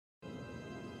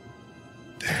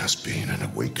has been an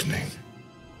awakening.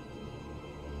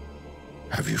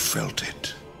 Have you felt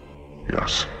it?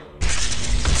 Yes. The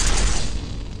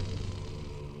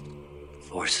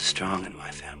Force is strong in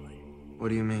my family. What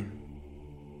do you mean?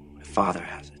 My father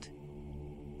has it.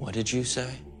 What did you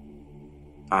say?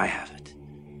 I have it.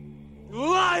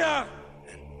 Liar!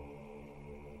 And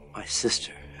my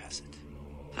sister has it.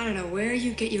 I don't know where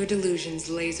you get your delusions,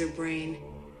 laser brain.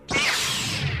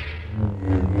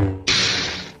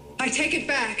 I take it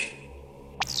back.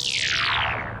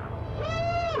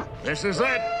 This is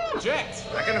it. Jet!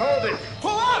 I can hold it. Pull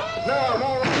up!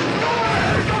 No.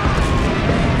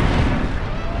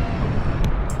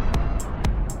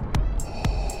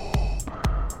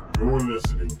 You're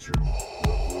listening to the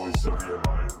Voice of the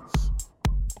Alliance.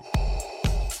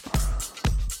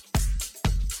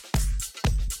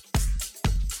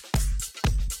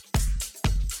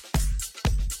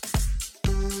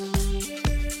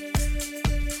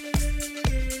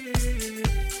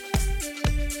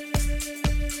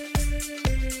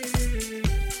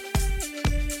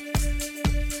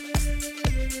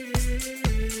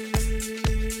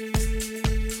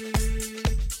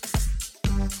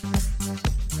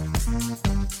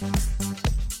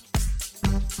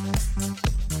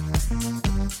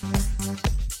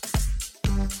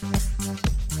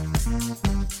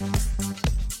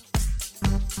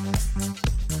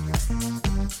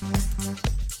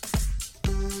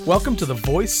 Welcome to the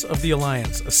Voice of the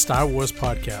Alliance, a Star Wars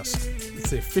podcast. It's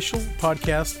the official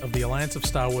podcast of the Alliance of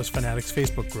Star Wars Fanatics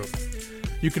Facebook group.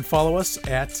 You can follow us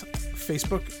at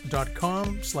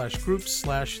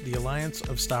facebook.com/groups/the Alliance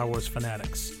of Star Wars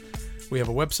Fanatics. We have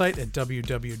a website at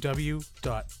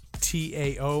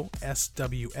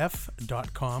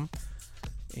www.taoswf.com,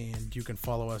 and you can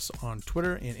follow us on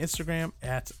Twitter and Instagram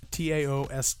at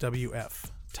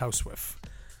taoswf, Taoswif.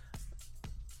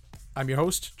 I'm your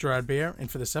host, Gerard Bear, and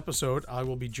for this episode, I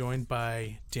will be joined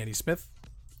by Danny Smith.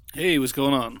 Hey, what's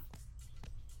going on?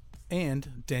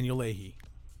 And Daniel Leahy.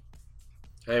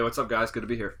 Hey, what's up, guys? Good to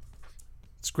be here.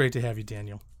 It's great to have you,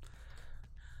 Daniel.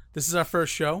 This is our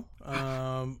first show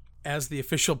as the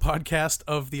official podcast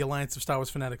of the Alliance of Star Wars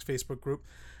Fanatics Facebook group.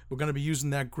 We're going to be using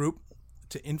that group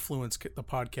to influence the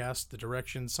podcast, the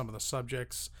direction, some of the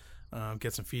subjects,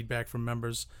 get some feedback from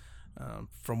members.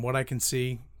 From what I can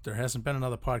see, there hasn't been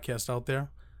another podcast out there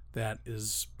that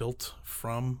is built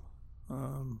from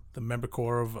the member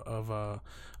core of a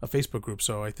Facebook group.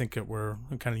 So I think that we're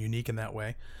kind of unique in that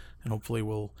way, and hopefully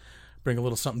we'll bring a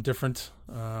little something different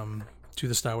to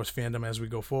the Star Wars fandom as we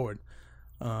go forward.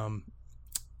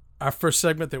 Our first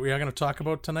segment that we are going to talk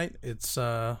about tonight, it's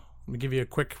let me give you a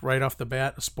quick right off the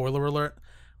bat, a spoiler alert.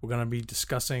 We're going to be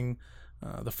discussing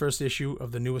the first issue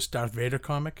of the newest Darth Vader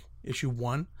comic, issue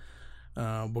 1.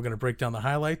 We're going to break down the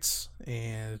highlights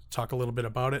and talk a little bit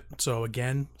about it. So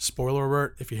again, spoiler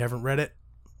alert, if you haven't read it,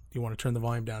 you want to turn the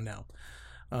volume down now.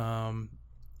 I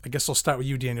guess I'll start with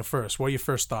you, Daniel, first. What are your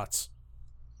first thoughts?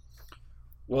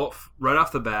 Well, right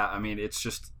off the bat, I mean, it's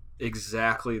just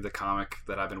exactly the comic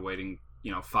that I've been waiting,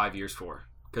 5 years for.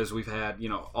 Because we've had,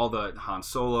 all the Han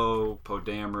Solo, Poe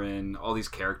Dameron, all these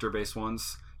character-based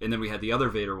ones. And then we had the other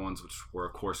Vader ones, which were,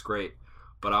 of course, great.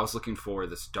 But I was looking for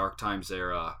this Dark Times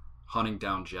era, hunting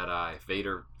down Jedi,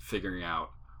 Vader figuring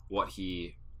out what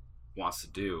he wants to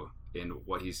do and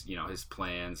what he's, his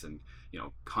plans, and,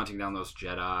 hunting down those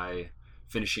Jedi,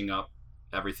 finishing up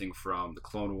everything from the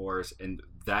Clone Wars. And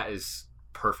that is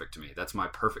perfect to me. That's my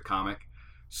perfect comic.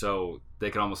 So they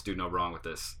could almost do no wrong with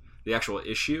this. The actual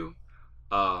issue,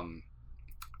 I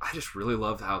just really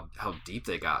loved how deep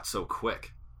they got so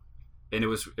quick. And it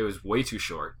was way too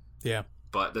short. Yeah.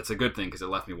 But that's a good thing because it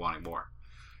left me wanting more.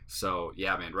 So,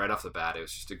 yeah, man, right off the bat, it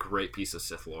was just a great piece of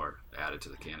Sith lore added to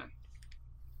the canon.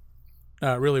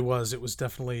 It really was. It was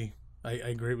definitely, I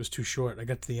agree, it was too short. I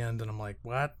got to the end, and I'm like,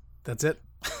 what? That's it?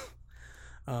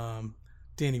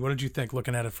 Danny, what did you think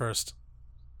looking at it first?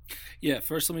 Yeah,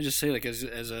 first let me just say,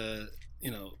 as a,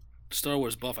 Star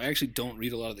Wars buff, I actually don't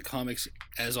read a lot of the comics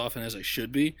as often as I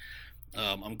should be.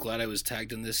 I'm glad I was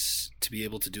tagged in this to be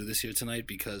able to do this here tonight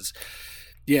because...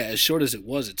 yeah, as short as it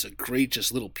was, it's a great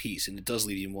just little piece, and it does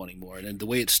leave you wanting more. And then the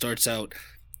way it starts out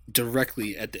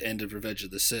directly at the end of Revenge of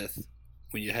the Sith,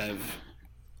 when you have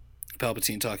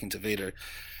Palpatine talking to Vader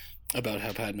about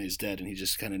how Padme is dead and he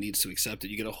just kind of needs to accept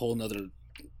it, you get a whole nother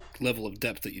level of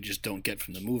depth that you just don't get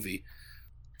from the movie.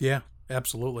 Yeah,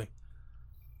 absolutely.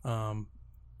 One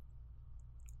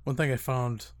thing I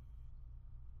found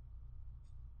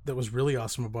that was really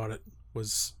awesome about it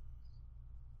was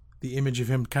the image of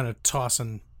him kind of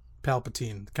tossing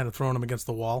Palpatine, kind of throwing him against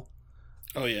the wall.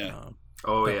 Oh, yeah.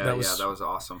 That was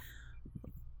awesome.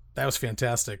 That was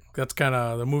fantastic. That's kind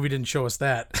of, the movie didn't show us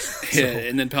that. Yeah,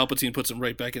 and then Palpatine puts him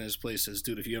right back in his place. Says,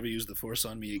 "Dude, if you ever use the Force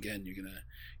on me again,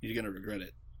 you're gonna regret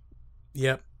it."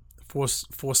 Yep,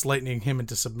 force lightning him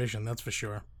into submission. That's for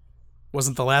sure.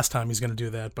 Wasn't the last time he's going to do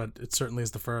that, but it certainly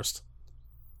is the first.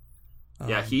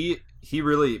 Yeah, he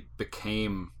really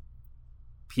became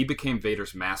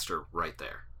Vader's master right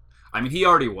there. I mean, he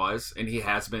already was, and he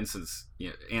has been since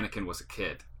Anakin was a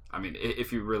kid. I mean,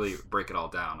 if you really break it all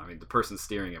down, I mean, the person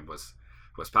steering him was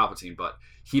Palpatine, but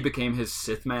he became his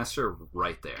Sith master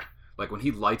right there. Like, when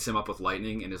he lights him up with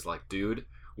lightning and is like, dude,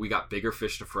 we got bigger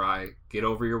fish to fry, get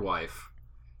over your wife,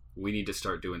 we need to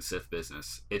start doing Sith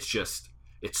business. It's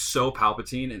so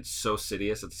Palpatine and so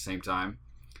Sidious at the same time,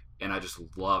 and I just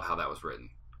love how that was written.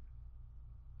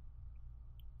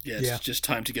 Yeah, it's just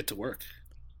time to get to work.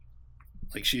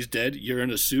 Like, she's dead, you're in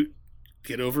a suit,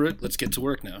 get over it, let's get to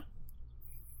work now.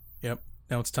 Yep.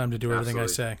 Now it's time to do everything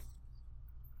Absolutely. I say.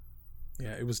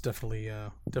 Yeah, it was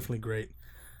definitely great.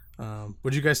 What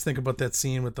did you guys think about that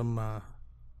scene with them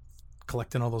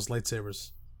collecting all those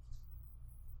lightsabers?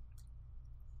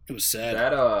 It was sad.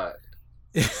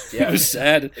 Yeah, it was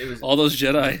sad. It was all those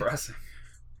Jedi. Depressing.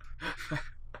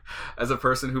 As a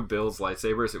person who builds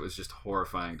lightsabers, it was just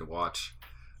horrifying to watch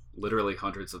literally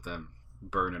hundreds of them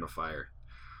burn in a fire.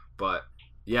 But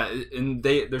yeah, and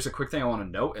there's a quick thing I want to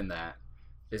note in that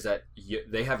is that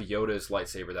they have Yoda's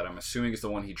lightsaber that I'm assuming is the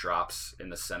one he drops in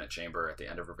the Senate chamber at the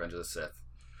end of Revenge of the Sith.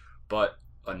 But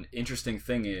an interesting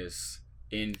thing is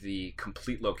in the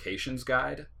complete locations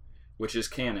guide, which is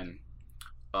canon,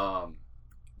 the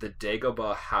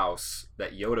Dagobah house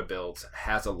that Yoda builds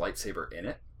has a lightsaber in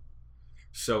it.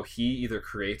 So he either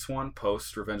creates one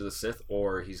post Revenge of the Sith,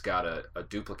 or he's got a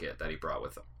duplicate that he brought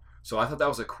with him. So I thought that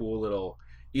was a cool little,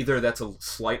 either that's a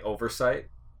slight oversight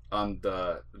on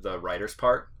the writer's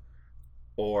part,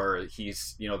 or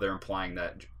he's, they're implying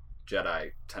that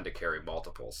Jedi tend to carry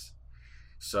multiples.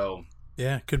 So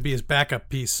yeah, could be his backup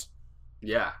piece.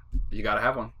 Yeah, you got to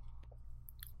have one.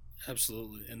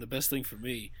 Absolutely. And the best thing for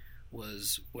me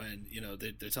was when,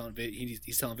 they're telling Vader,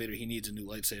 he's telling Vader he needs a new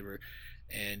lightsaber,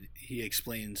 and he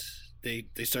explains, they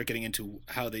start getting into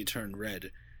how they turn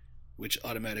red, which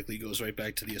automatically goes right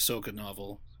back to the Ahsoka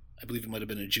novel. I believe it might have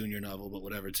been a junior novel, but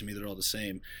whatever, to me they're all the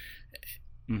same.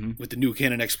 Mm-hmm. With the new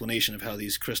canon explanation of how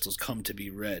these crystals come to be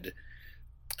red.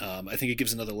 I think it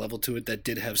gives another level to it that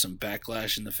did have some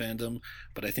backlash in the fandom,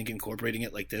 but I think incorporating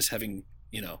it like this, having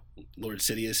Lord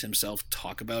Sidious himself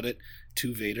talk about it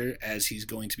to Vader as he's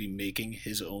going to be making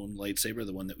his own lightsaber,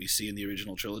 the one that we see in the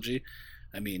original trilogy.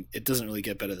 I mean, it doesn't really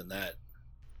get better than that.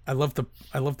 I love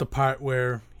the part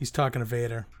where he's talking to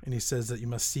Vader and he says that you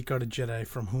must seek out a Jedi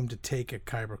from whom to take a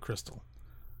kyber crystal.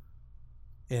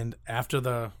 And after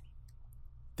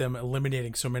them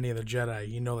eliminating so many of the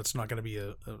Jedi, that's not going to be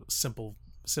a simple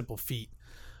feat.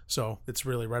 So it's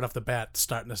really right off the bat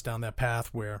starting us down that path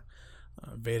where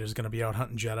Vader's going to be out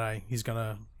hunting Jedi. He's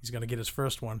gonna get his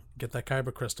first one, get that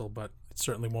kyber crystal, but it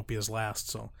certainly won't be his last.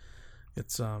 So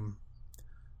it's kind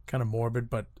of morbid,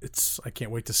 but I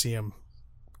can't wait to see him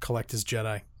collect his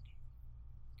Jedi.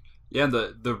 Yeah, and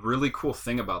the really cool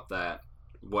thing about that,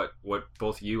 what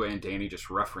both you and Danny just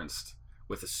referenced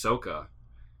with Ahsoka,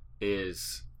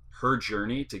 is her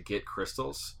journey to get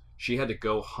crystals. She had to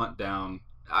go hunt down,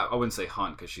 I wouldn't say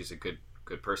hunt because she's a good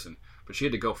person, but she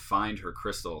had to go find her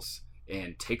crystals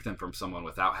and take them from someone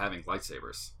without having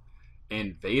lightsabers.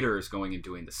 And Vader is going and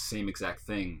doing the same exact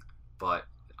thing, but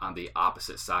on the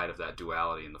opposite side of that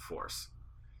duality in the Force.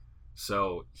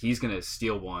 So he's going to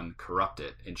steal one, corrupt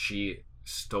it, and she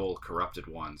stole corrupted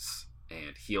ones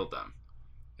and healed them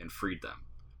and freed them.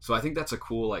 So I think that's a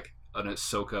cool, an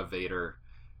Ahsoka Vader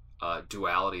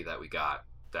duality that we got,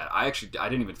 that I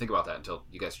didn't even think about that until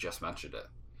you guys just mentioned it.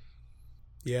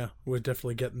 Yeah, we're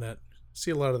definitely getting that.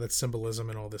 See a lot of that symbolism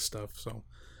and all this stuff. So,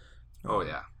 oh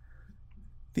yeah,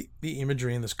 the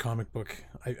imagery in this comic book,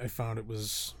 I found it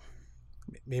was,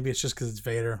 maybe it's just because it's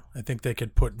Vader. I think they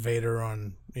could put Vader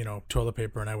on toilet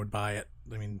paper and I would buy it.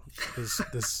 I mean,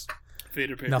 this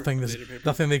Vader paper,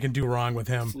 nothing they can do wrong with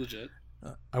him. It's legit.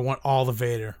 I want all the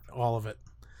Vader, all of it.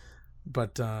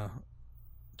 But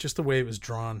just the way it was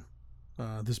drawn,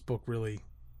 this book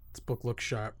looks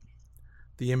sharp.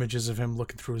 The images of him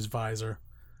looking through his visor,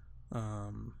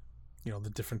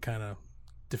 the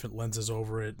different lenses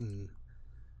over it, and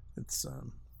it's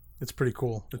pretty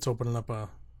cool. It's opening up a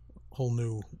whole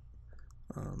new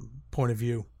point of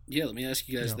view. Yeah, let me ask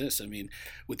you guys this. I mean,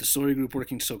 with the story group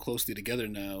working so closely together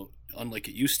now, unlike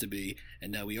it used to be,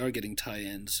 and now we are getting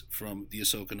tie-ins from the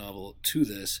Ahsoka novel to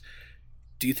this,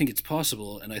 do you think it's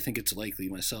possible, and I think it's likely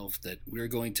myself, that we're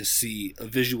going to see a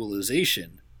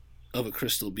visualization of a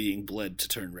crystal being bled to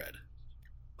turn red.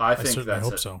 I certainly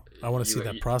hope so. I want to see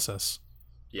that process.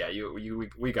 Yeah,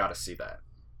 we got to see that,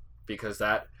 because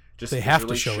that just they have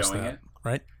to show us that,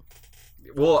 right?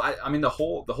 Well, I mean the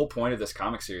whole point of this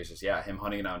comic series is him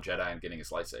hunting down Jedi and getting his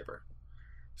lightsaber.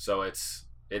 So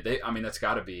I mean that's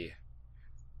got to be.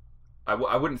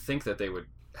 I wouldn't think that they would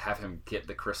have him get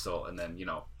the crystal and then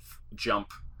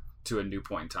jump to a new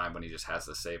point in time when he just has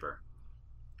the saber.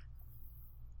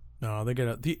 No, they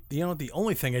get the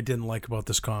only thing I didn't like about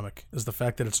this comic is the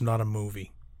fact that it's not a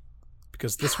movie,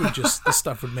 because this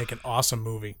stuff would make an awesome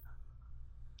movie.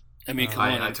 I mean, come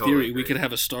on. In theory, we could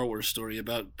have a Star Wars story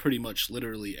about pretty much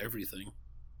literally everything.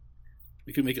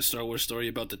 We could make a Star Wars story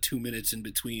about the 2 minutes in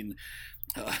between,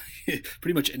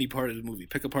 pretty much any part of the movie.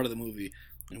 Pick a part of the movie,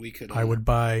 and we could. I would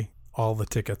buy all the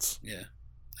tickets. Yeah,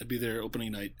 I'd be there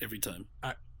opening night every time.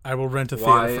 I will rent a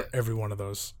theater for every one of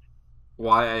those.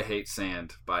 Why I Hate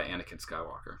Sand by Anakin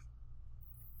Skywalker.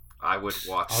 I would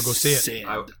watch. I'll go see it. Sand,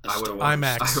 I would watch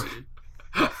IMAX.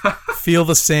 Feel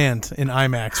the sand in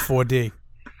IMAX 4D.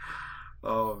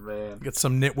 Oh man! Get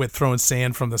some nitwit throwing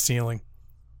sand from the ceiling.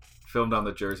 Filmed on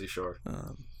the Jersey Shore,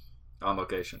 on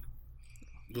location.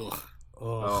 Ugh.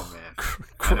 Oh man!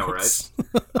 I know, right?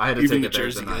 I had to Even take the it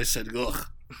Jersey guy said, "Ugh."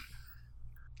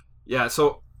 Yeah.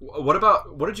 So,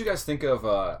 what did you guys think of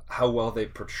how well they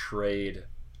portrayed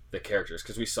the characters?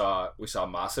 Because we saw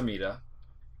Mas Amedda,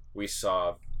 we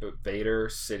saw Vader,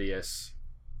 Sidious,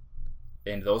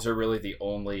 and those are really the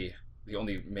only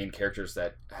main characters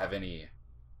that have any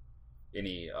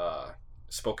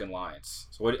spoken lines.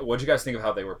 So what did you guys think of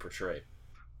how they were portrayed?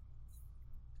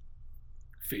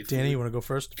 Faithfully. Danny, you want to go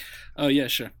first? Oh yeah,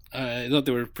 sure. I thought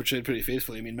they were portrayed pretty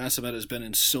faithfully. I mean, Mas Amedda has been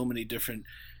in so many different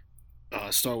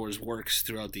Star Wars works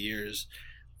throughout the years.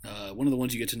 One of the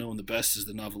ones you get to know him the best is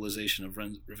the novelization of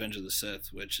Revenge of the Sith,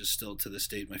 which is still to this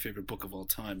date my favorite book of all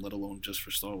time, let alone just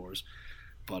for Star Wars.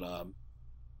 But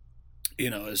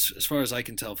as far as I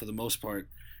can tell, for the most part,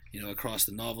 across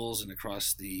the novels and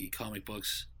across the comic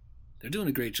books, they're doing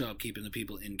a great job keeping the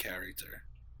people in character.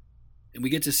 And we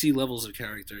get to see levels of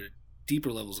character,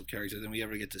 deeper levels of character than we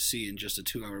ever get to see in just a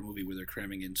 2-hour movie where they're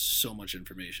cramming in so much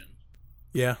information.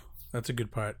 Yeah, that's a good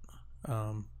part.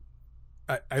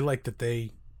 I like that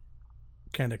they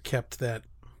kind of kept that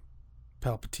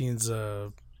Palpatine's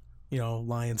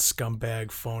lying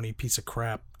scumbag, phony piece of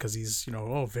crap, because he's,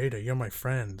 oh, Vader, you're my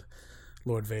friend,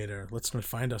 Lord Vader. Let's not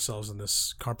find ourselves in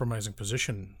this compromising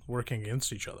position, working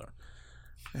against each other.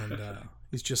 And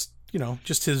he's just,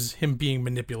 him being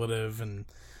manipulative, and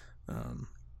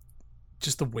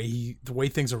just the way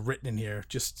things are written in here.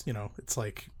 Just, it's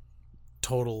like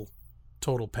total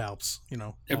palps,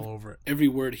 all over it. Every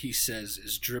word he says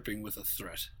is dripping with a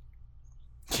threat.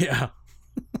 Yeah.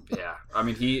 Yeah. I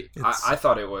mean, I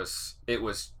thought it was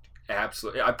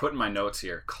absolutely, I put in my notes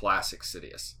here, classic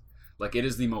Sidious. Like, it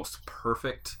is the most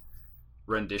perfect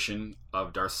rendition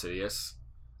of Darth Sidious.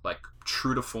 Like,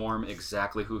 true to form,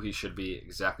 exactly who he should be,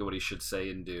 exactly what he should say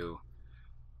and do.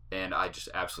 And I just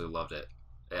absolutely loved it.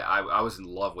 I was in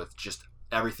love with just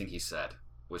everything he said.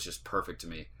 Was just perfect to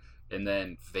me. And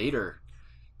then Vader,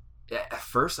 at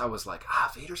first I was like,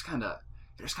 Vader's kind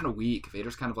of weak.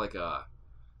 Vader's kind of like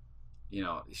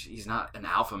he's not an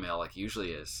alpha male like he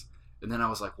usually is. And then I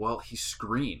was like, well, he's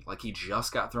Screen. Like, he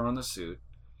just got thrown in the suit.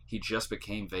 He just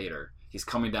became Vader. He's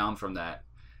coming down from that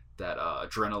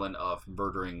adrenaline of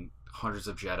murdering hundreds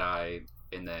of Jedi,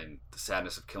 and then the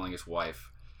sadness of killing his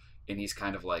wife. And he's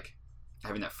kind of like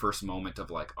having that first moment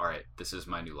of like, all right, this is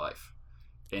my new life.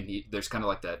 And there's kind of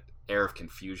like that air of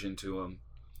confusion to him.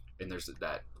 And there's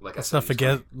that, like, let's not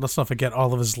forget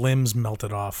all of his limbs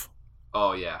melted off.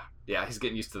 Oh yeah. Yeah, he's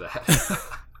getting used to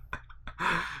that.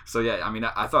 So yeah, I mean,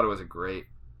 I thought it was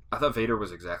I thought Vader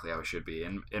was exactly how he should be,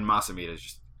 and Mas Amedda is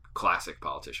just classic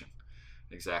politician.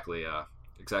 Exactly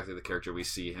the character we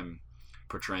see him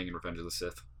portraying in Revenge of the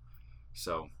Sith.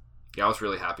 So yeah, I was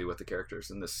really happy with the characters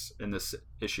in this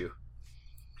issue.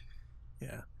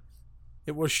 Yeah,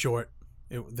 it was short.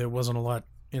 There wasn't a lot,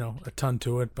 a ton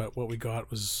to it, but what we got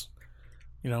was,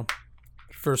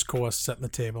 first course, setting the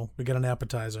table. We got an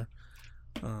appetizer.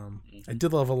 I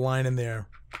did love a line in there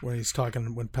when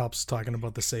Palp's talking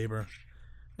about the saber,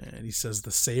 and he says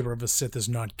the saber of a Sith is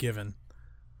not given.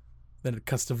 Then it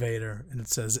cuts to Vader, and it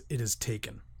says it is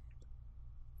taken,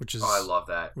 which is I love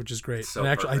that, which is great. So and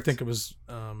actually, perfect. I think it was,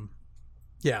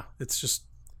 it's just,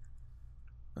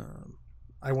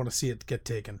 I want to see it get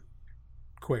taken,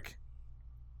 quick.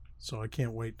 So I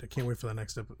can't wait. I can't wait for the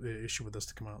next issue with this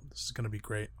to come out. This is going to be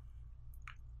great.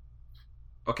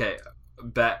 Okay,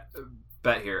 bet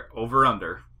here, over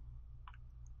under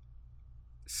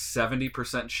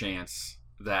 70% chance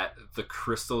that the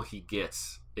crystal he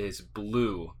gets is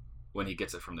blue when he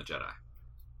gets it from the Jedi.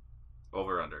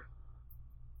 Over or under?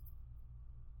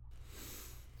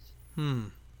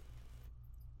 I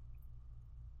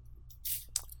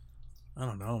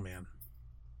don't know, man.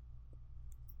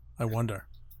 I wonder.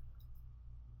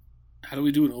 How do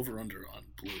we do an over-under on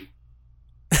blue?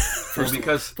 Well,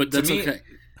 because but that's to me, okay.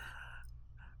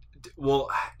 Well,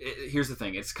 here's the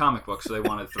thing. It's comic book, so they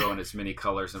want to throw in as many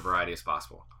colors and variety as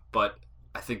possible. But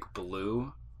I think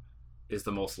blue is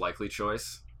the most likely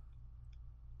choice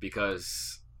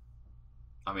because,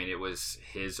 I mean, it was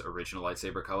his original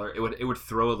lightsaber color. It would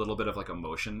throw a little bit of like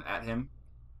emotion at him.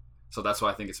 So that's why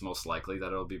I think it's most likely that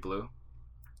it'll be blue.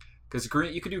 Because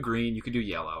green, you could do green, you could do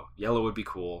yellow. Yellow would be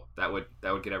cool. That would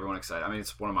get everyone excited. I mean,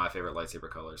 it's one of my favorite lightsaber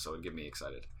colors, so it would get me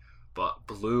excited. But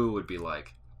blue would be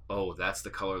like, oh, that's the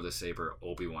color of the saber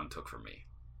Obi-Wan took from me.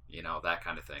 You know, that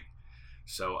kind of thing.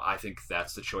 So I think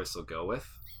that's the choice they'll go with.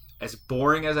 As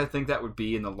boring as I think that would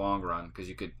be in the long run, because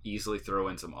you could easily throw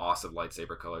in some awesome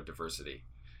lightsaber color diversity.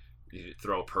 You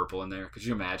throw purple in there. Could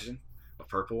you imagine a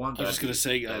purple one? I was just going to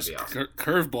say, awesome.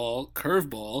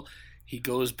 curveball, he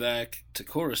goes back to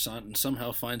Coruscant and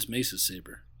somehow finds Mace's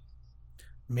saber.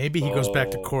 Maybe he goes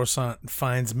back to Coruscant and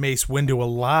finds Mace Windu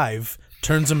alive,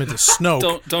 turns him into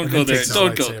Snoke. Don't go there.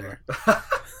 Don't go there.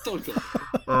 Don't go there.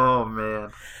 Oh,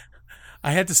 man.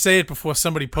 I had to say it before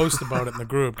somebody posted about it in the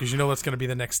group because you know that's going to be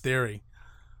the next theory.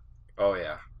 Oh,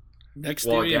 yeah. Next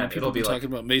theory, and people be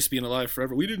talking about Mace being alive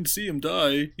forever. We didn't see him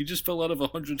die. He just fell out of a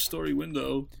 100-story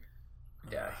window.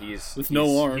 Yeah, he's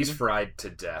no arms. He's fried to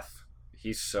death.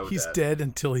 He's dead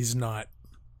until he's not.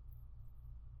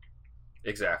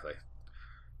 Exactly.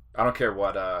 I don't care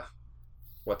what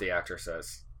the actor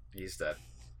says. He's dead.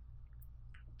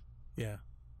 Yeah,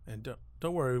 and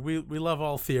don't worry. We love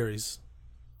all theories,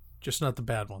 just not the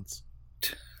bad ones.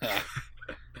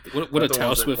 What a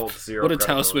Tau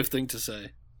Swift thing to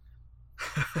say.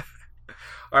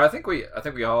 All right, I think we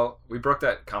broke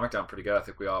that comic down pretty good. I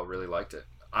think we all really liked it.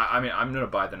 I mean, I'm gonna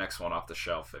buy the next one off the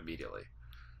shelf immediately.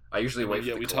 I usually wait.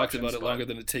 Yeah, we talked about it longer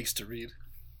than it takes to read.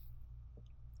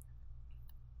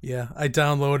 Yeah, I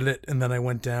downloaded it and then I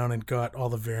went down and got all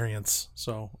the variants.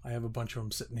 So I have a bunch of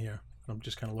them sitting here. I'm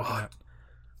just kind of looking at.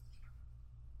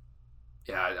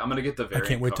 Yeah, I'm gonna get the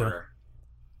variant cover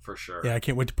for sure. Yeah, I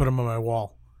can't wait to put them on my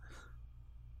wall.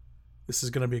 This is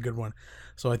gonna be a good one.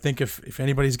 So I think if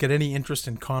anybody's got any interest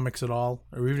in comics at all,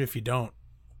 or even if you don't,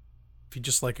 if you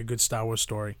just like a good Star Wars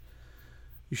story,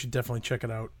 you should definitely check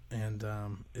it out. And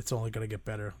it's only gonna get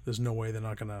better. There's no way they're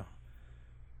not gonna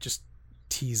just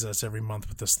tease us every month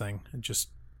with this thing and just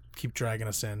keep dragging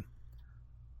us in,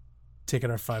 taking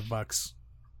our $5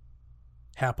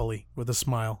 happily with a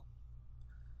smile.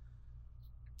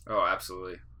 Oh,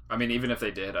 absolutely. I mean, even if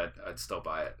they did, I'd still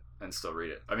buy it and still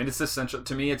read it. I mean, it's essential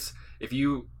to me. It's, if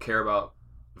you care about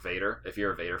Vader, if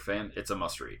you're a Vader fan, it's a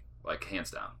must read, like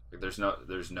hands down. Like,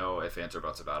 there's no ifs, ands, or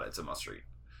buts about it. It's a must read.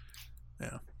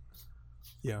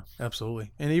 Yeah,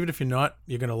 absolutely. And even if you're not,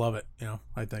 you're gonna love it. You know,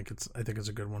 I think it's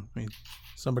a good one. I mean,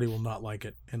 somebody will not like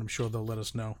it, and I'm sure they'll let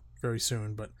us know very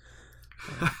soon. But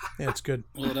yeah, it's good.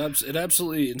 Well, it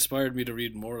absolutely inspired me to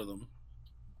read more of them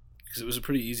because it was a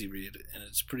pretty easy read, and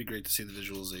it's pretty great to see the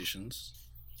visualizations.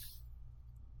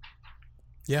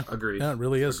 Yeah, agreed. Yeah, it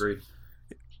really is. Agreed.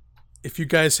 If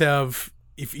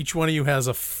each one of you has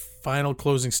a final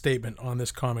closing statement on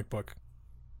this comic book,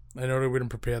 I know that we didn't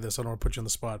prepare this. I don't want to put you on the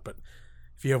spot, but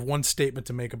if you have one statement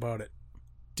to make about it,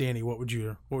 Danny, what would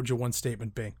your one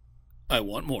statement be? I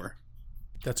want more.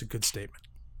 That's a good statement.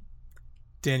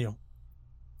 Daniel.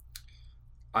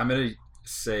 I'm going to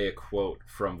say a quote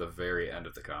from the very end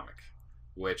of the comic,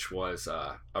 which was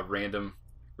a random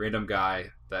guy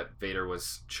that Vader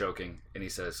was choking, and he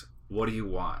says, "What do you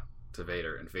want?" to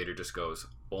Vader, and Vader just goes,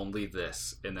 "Only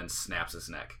this," and then snaps his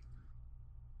neck.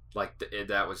 Like,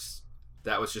 that was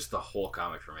just the whole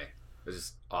comic for me. It was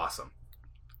just awesome.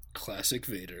 Classic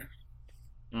Vader.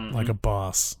 Mm-hmm. Like a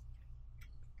boss.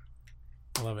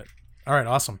 I love it. All right,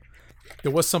 awesome.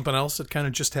 There was something else that kind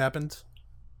of just happened.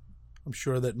 I'm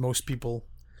sure that most people,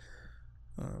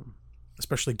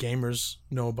 especially gamers,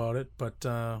 know about it. But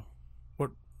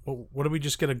what did we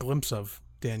just get a glimpse of,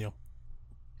 Daniel?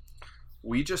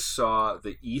 We just saw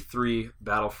the E3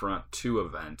 Battlefront 2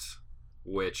 event,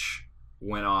 which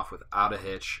went off without a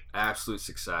hitch. Absolute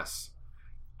success.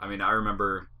 I mean, I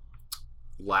remember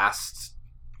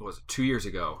 2 years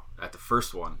ago at the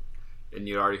first one, and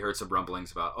you'd already heard some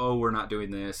rumblings about, oh, we're not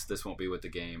doing this won't be with the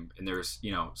game, and there's,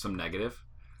 some negative.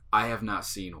 I have not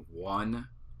seen one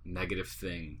negative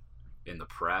thing in the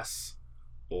press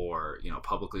or,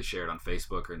 publicly shared on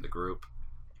Facebook or in the group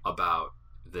about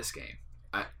this game.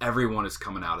 everyone is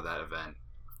coming out of that event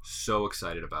so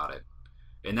excited about it.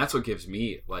 And that's what gives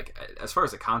me, like, as far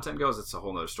as the content goes, it's a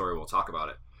whole nother story. We'll talk about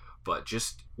it. But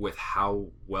just with how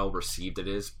well received it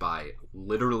is by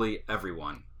literally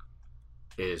everyone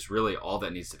is really all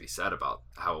that needs to be said about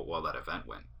how well that event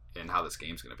went and how this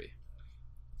game's going to be.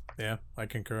 Yeah, I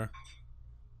concur.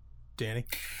 Danny?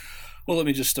 Well, let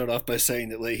me just start off by saying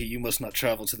that, Leahy, you must not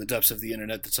travel to the depths of the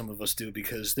internet that some of us do,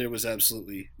 because there was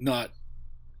absolutely not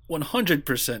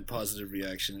 100% positive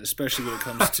reaction, especially when it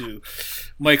comes to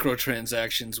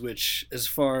microtransactions, which, as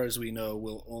far as we know,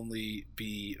 will only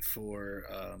be for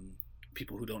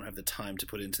people who don't have the time to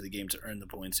put into the game to earn the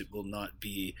points. It will not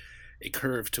be a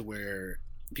curve to where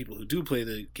people who do play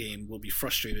the game will be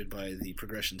frustrated by the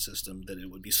progression system, that it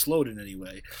would be slowed in any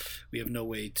way. We have the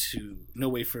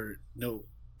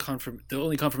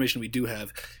only confirmation we do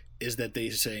have is that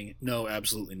they're saying, no,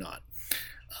 absolutely not.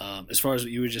 As far as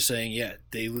what you were just saying, yeah,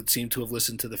 they seem to have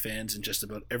listened to the fans in just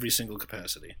about every single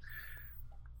capacity.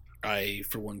 I,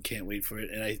 for one, can't wait for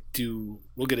it, and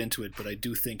we'll get into it, but I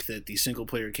do think that the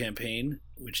single-player campaign,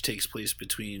 which takes place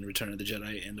between Return of the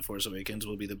Jedi and The Force Awakens,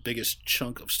 will be the biggest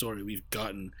chunk of story we've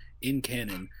gotten in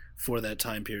canon for that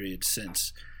time period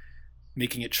since,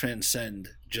 making it transcend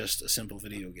just a simple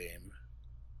video game.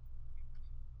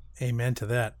 Amen to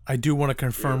that. I do want to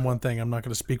confirm one thing. I'm not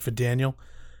going to speak for Daniel,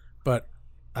 but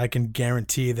I can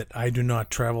guarantee that I do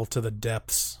not travel to the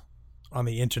depths on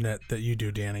the internet that you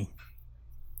do, Danny.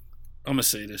 I'm a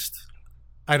sadist.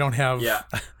 I don't have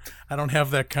I don't have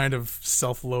that kind of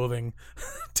self-loathing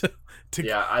to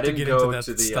I didn't get go into that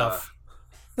to the stuff.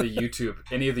 The YouTube,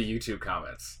 any of the YouTube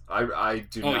comments. I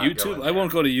do not. YouTube? Go in I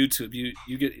won't go to YouTube.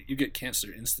 You get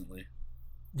cancer instantly.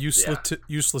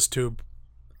 Useless tube.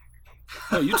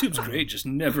 Oh, YouTube's great. Just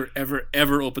never, ever,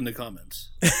 ever open the comments.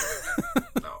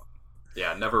 No.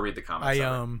 Yeah, never read the comments.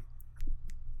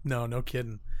 No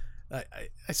kidding.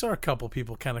 I saw a couple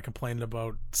people kind of complaining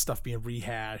about stuff being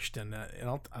rehashed, and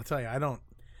I'll tell you,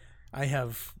 I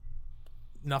have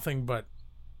nothing but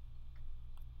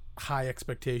high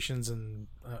expectations, and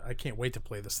I can't wait to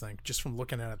play this thing. Just from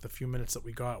looking at it, the few minutes that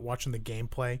we got, watching the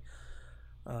gameplay,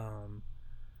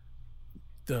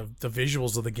 the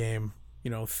visuals of the game,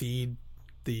 Theed,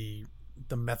 the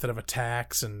method of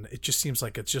attacks, and it just seems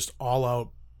like it's just all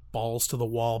out balls to the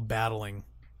wall battling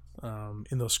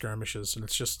in those skirmishes, and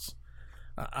it's just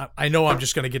I know I'm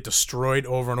just going to get destroyed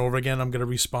over and over again. I'm going to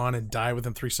respawn and die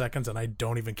within 3 seconds, and I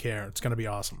don't even care. It's going to be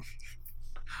awesome.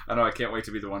 I know. I can't wait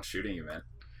to be the one shooting you, man.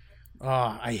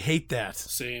 I hate that.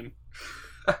 Same.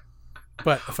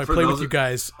 But if I play with you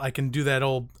guys, I can do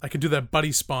that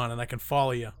buddy spawn, and I can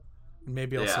follow you.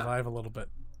 Maybe I'll survive a little bit.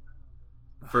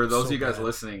 For those of you guys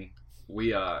listening,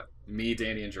 we, me,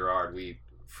 Danny, and Gerard, we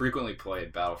frequently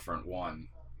played Battlefront 1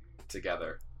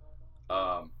 together.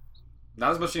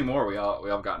 Not as much anymore. We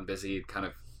all gotten busy, kind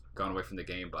of gone away from the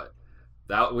game, but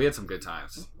we had some good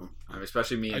times. I mean,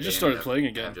 especially me. And I just Danny started playing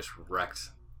again. I'm just wrecked.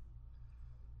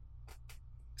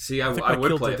 See, I think would my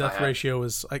kill play to death ratio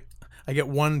is I get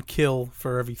 1 kill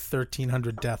for every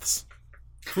 1,300 deaths.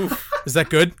 Is that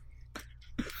good?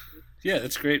 Yeah,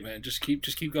 that's great, man. Just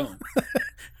keep going.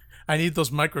 I need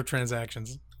those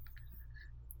microtransactions.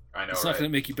 I know. It's not going to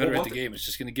make you better at the game. It's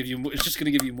just going to give you. It's just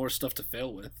going to give you more stuff to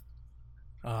fail with.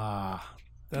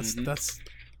 That's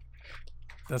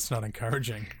not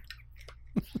encouraging.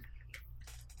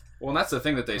 Well, and that's the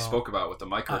thing that they spoke about with the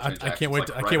microtransactions. I can't wait.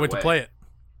 I can't wait to play it.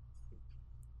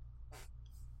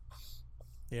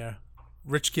 Yeah,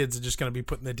 rich kids are just going to be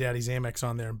putting their daddy's Amex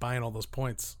on there and buying all those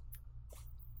points.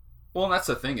 Well, and that's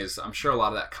the thing is, I'm sure a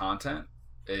lot of that content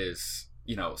is,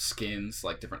 skins,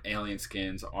 like different alien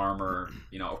skins, armor,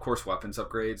 of course weapons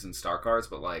upgrades and star cards,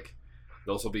 but like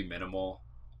those will be minimal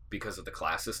because of the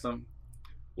class system.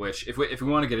 Which, if we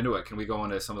want to get into it, can we go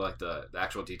into some of like the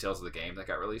actual details of the game that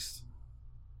got released?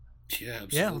 Yeah,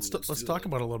 absolutely. Yeah, let's talk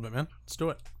about it a little bit, man. Let's do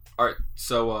it. All right,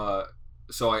 so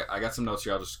I got some notes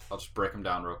here. I'll just break them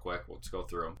down real quick. We'll just go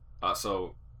through them.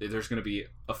 So there's going to be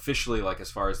officially, like, as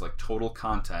far as like total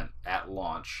content at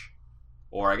launch,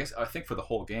 or I think for the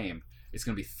whole game, it's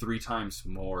going to be 3 times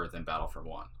more than Battlefront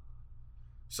 1.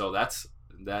 So that's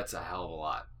a hell of a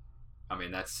lot. I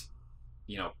mean, that's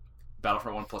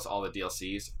Battlefront 1 plus all the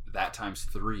DLCs, that times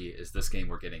 3 is this game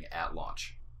we're getting at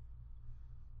launch.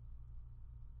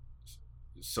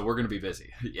 So we're going to be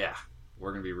busy. Yeah,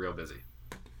 we're going to be real busy.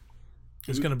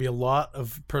 There's going to be a lot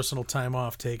of personal time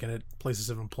off taken at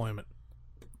places of employment.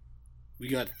 We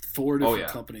got 4 different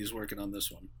companies working on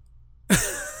this one.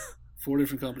 4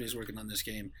 different companies working on this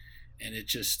game. And it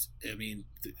just, I mean,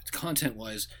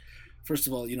 content-wise, first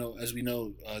of all, as we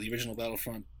know, the original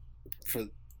Battlefront for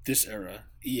this era,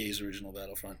 EA's original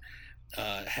Battlefront,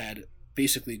 had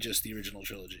basically just the original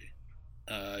trilogy.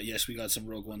 Yes, we got some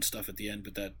Rogue One stuff at the end,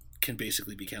 but that can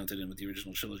basically be counted in with the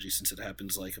original trilogy since it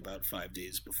happens like about 5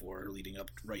 days before, leading up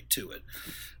right to it.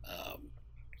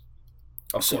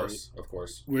 Of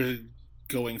course. We're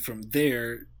going from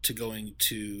there to going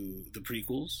to the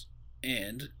prequels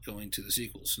and going to the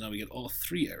sequels. So now we get all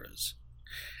 3 eras.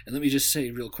 And let me just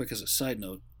say real quick as a side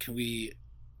note, can we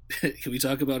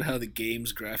talk about how the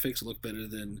game's graphics look better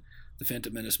than the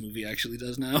Phantom Menace movie actually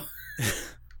does now?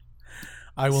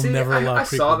 I will never allow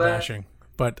prequel bashing,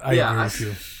 but I agree with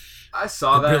you. I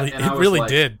saw that, really, and I was really like,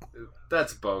 did.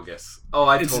 That's bogus. Oh,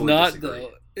 it's totally not disagree.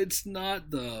 though. It's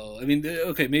not though. I mean,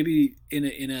 okay, maybe in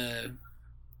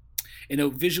a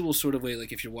visual sort of way,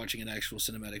 like if you're watching an actual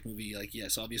cinematic movie, like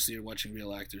yes, obviously you're watching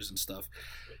real actors and stuff,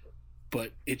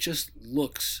 but it just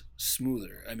looks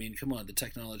smoother. I mean, come on, the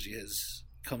technology has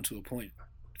come to a point.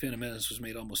 Phantom Menace was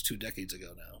made almost 2 decades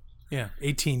ago now. Yeah,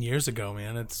 18 years ago,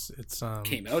 man. It's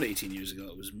came out 18 years ago.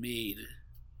 It was made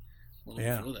a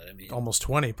little before that. I mean, almost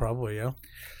 20 probably. Yeah,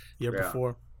 year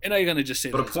before. And I'm gonna just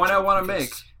say, but a point I want to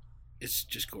make, it's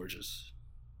just gorgeous.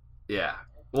 Yeah.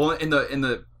 Well, in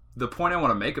the point I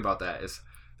want to make about that is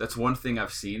that's one thing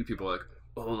I've seen people are like,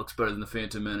 oh, it looks better than the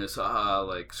Phantom Menace.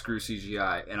 Like screw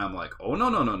CGI, and I'm like, oh no.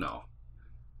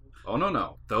 Oh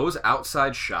no. Those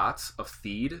outside shots of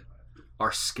Theed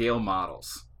are scale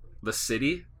models. The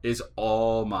city is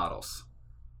all models.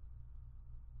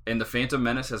 And the Phantom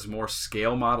Menace has more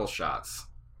scale model shots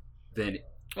than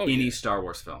any Star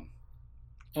Wars film.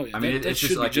 Oh yeah, I mean, that it's should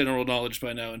just be like general knowledge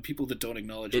by now, and people that don't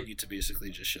acknowledge it need to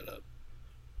basically just shut up.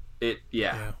 It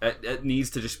needs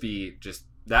to just be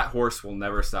that horse will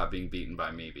never stop being beaten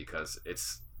by me, because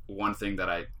it's one thing that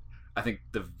I think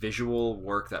the visual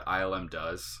work that ILM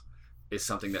does is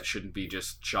something that shouldn't be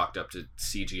just chalked up to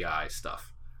CGI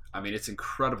stuff. I mean, it's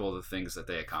incredible the things that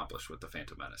they accomplished with the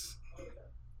Phantom Menace.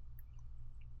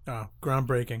 Oh,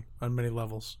 groundbreaking on many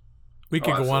levels. We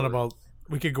could go on about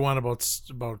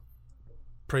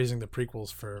praising the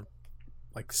prequels for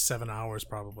like 7 hours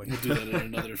probably. We'll do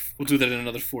that in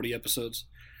another 40 episodes.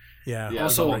 Yeah.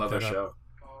 Also, another show.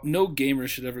 No gamer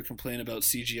should ever complain about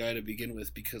CGI to begin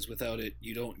with, because without it,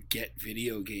 you don't get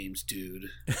video games, dude.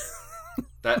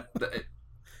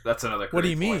 That's another. What do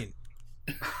you mean?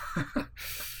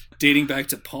 Dating back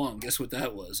to Pong, guess what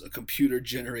that was? A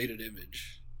computer-generated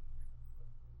image.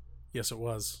 Yes, it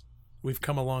was. We've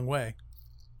come a long way.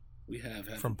 We have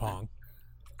from Pong.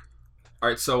 All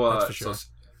right, so sure. So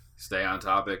stay on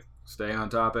topic.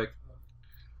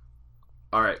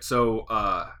 All right, so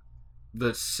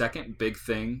the second big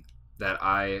thing that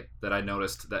I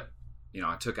noticed that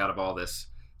I took out of all this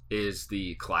is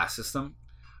the class system.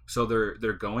 So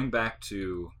they're going back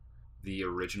to the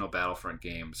original Battlefront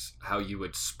games, how you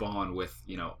would spawn with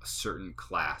a certain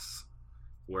class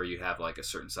where you have like a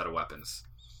certain set of weapons,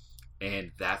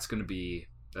 and that's gonna be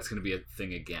a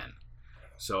thing again.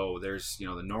 So there's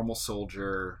the normal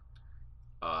soldier,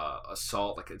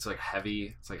 assault, it's like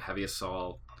heavy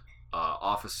assault,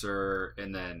 officer,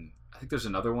 and then I think there's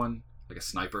another one like a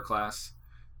sniper class,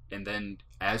 and then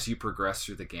as you progress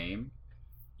through the game,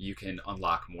 you can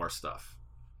unlock more stuff,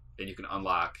 and you can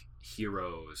unlock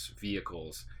heroes,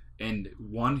 vehicles. And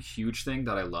one huge thing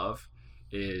that I love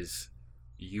is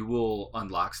you will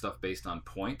unlock stuff based on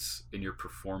points in your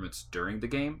performance during the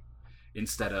game,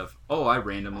 instead of I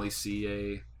randomly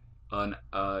see a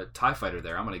TIE fighter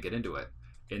there, I'm going to get into it,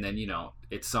 and then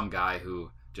it's some guy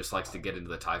who just likes to get into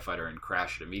the TIE fighter and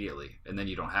crash it immediately, and then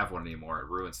you don't have one anymore. It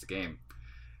ruins the game.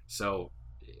 So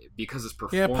because it's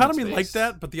performance part of me based, like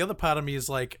that, but the other part of me is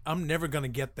like, I'm never going to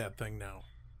get that thing now.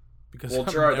 Because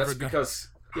Gerard, that's because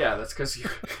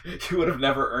you would have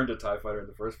never earned a TIE fighter in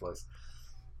the first place.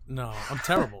 No, I'm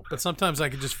terrible. But sometimes I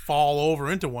could just fall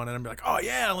over into one and I'd be like, oh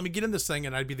yeah, let me get in this thing,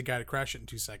 and I'd be the guy to crash it in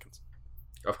 2 seconds.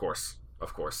 Of course.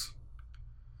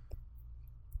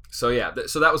 So yeah,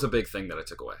 so that was a big thing that I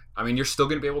took away. I mean, you're still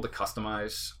going to be able to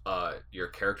customize your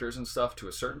characters and stuff to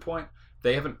a certain point.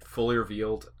 They haven't fully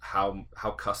revealed how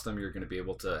custom you're going to be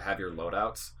able to have your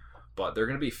loadouts, but they're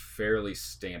going to be fairly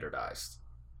standardized.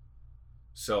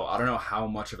 So I don't know how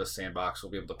much of a sandbox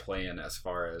we'll be able to play in as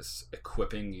far as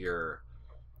equipping your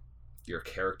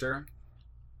character,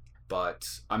 but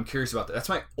I'm curious about that. That's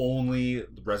my only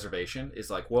reservation, is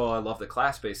like, well, I love the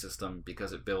class-based system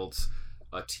because it builds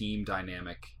a team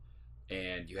dynamic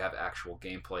and you have actual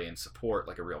gameplay and support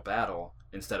like a real battle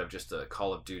instead of just a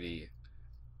Call of Duty,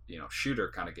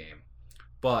 shooter kind of game.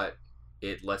 But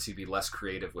it lets you be less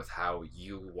creative with how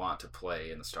you want to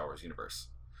play in the Star Wars universe.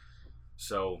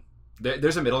 So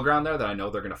there's a middle ground there that I know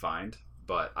they're going to find,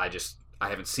 but I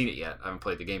haven't seen it yet. I haven't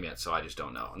played the game yet, so I just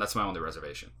don't know. And that's my only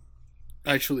reservation.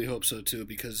 I truly hope so too,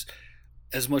 because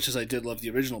as much as I did love the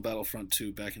original Battlefront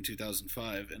 2 back in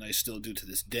 2005, and I still do to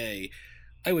this day,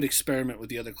 I would experiment with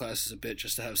the other classes a bit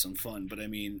just to have some fun. But I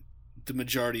mean, the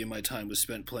majority of my time was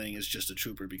spent playing as just a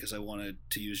trooper because I wanted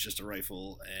to use just a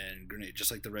rifle and grenade,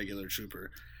 just like the regular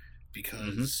trooper,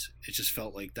 because it just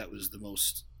felt like that was the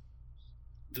most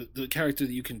the character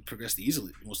that you can progress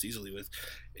most easily with,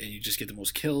 and you just get the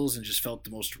most kills and just felt the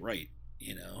most right,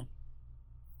 you know.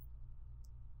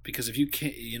 Because if you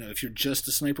can't, you know, if you're just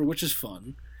a sniper, which is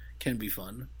fun, can be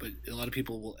fun, but a lot of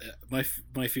people will.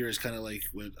 My fear is kind of like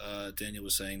what Daniel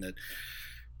was saying, that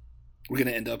we're going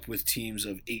to end up with teams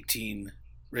of 18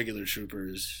 regular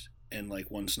troopers and like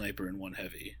one sniper and one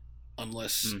heavy,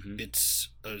 unless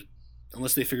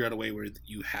unless they figure out a way where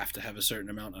you have to have a certain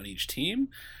amount on each team.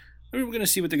 I mean, we're going to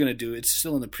see what they're going to do. It's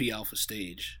still in the pre-alpha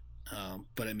stage,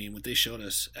 but I mean, what they showed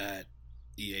us at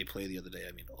EA Play the other day,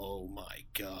 I mean, oh my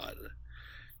god.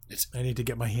 I need to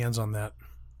get my hands on that.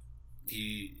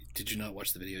 Did you not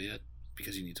watch the video yet?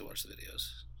 Because you need to watch the videos.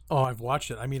 Oh, I've watched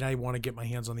it. I mean, I want to get my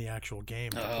hands on the actual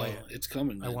game to play it. It's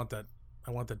coming, man. I want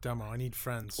that demo. I need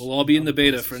friends. We'll all be in the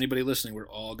beta. Places. For anybody listening, we're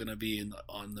all going to be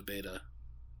on the beta.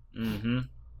 Mm-hmm.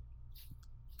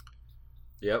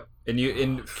 Yep.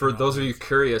 And for those of you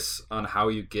curious on how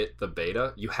you get the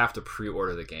beta, you have to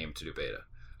pre-order the game to do beta.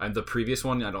 And the previous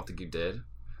one, I don't think you did.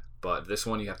 But this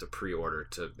one you have to pre-order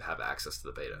to have access to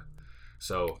the beta.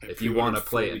 So if you want to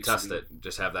play it and test it,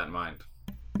 just have that in mind.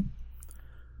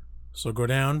 So go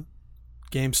down,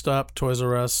 GameStop, Toys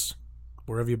R Us,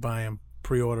 wherever you buy them,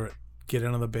 pre-order it, get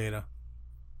in on the beta.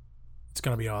 It's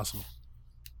going to be awesome.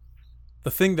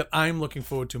 The thing that I'm looking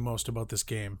forward to most about this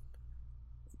game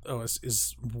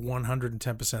is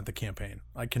 110% the campaign.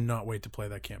 I cannot wait to play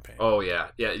that campaign. Oh yeah,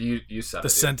 you said the it.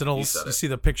 Sentinels. You see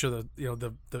the picture of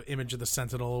the image of the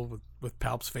Sentinel with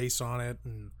Palp's face on it,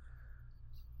 and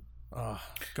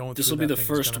going. This will be the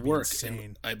first work,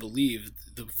 and I believe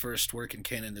the first work in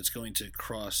canon that's going to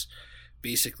cross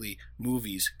basically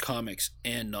movies, comics,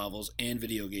 and novels and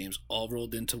video games all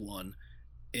rolled into one,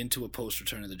 into a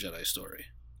post-Return of the Jedi story.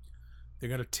 They're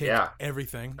going to take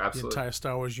everything, the entire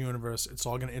Star Wars universe. It's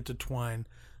all going to intertwine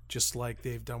just like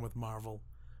they've done with Marvel.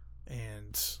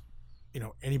 And, you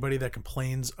know, anybody that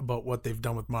complains about what they've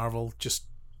done with Marvel, just,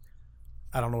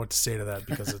 I don't know what to say to that,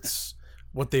 because it's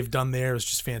what they've done there is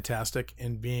just fantastic.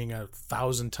 And being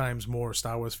 1,000 times more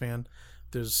Star Wars fan,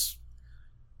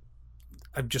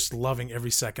 I'm just loving every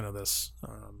second of this.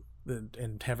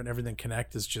 And having everything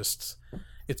connect is just,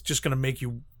 it's just going to make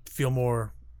you feel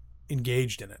more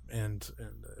engaged in it, and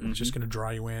it's just going to draw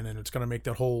you in, and it's going to make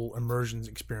that whole immersion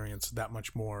experience that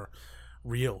much more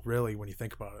real, really, when you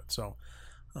think about it. So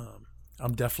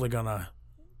I'm definitely gonna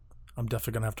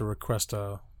have to request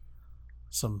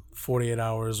some 48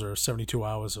 hours or 72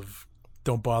 hours of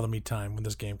don't bother me time when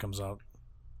this game comes out.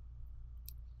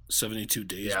 72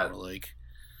 days, more like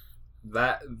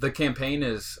that. The campaign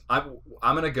is I'll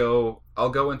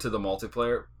go into the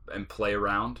multiplayer and play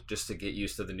around just to get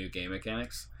used to the new game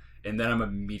mechanics. And then I'm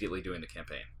immediately doing the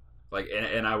campaign,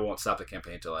 and I won't stop the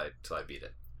campaign till I beat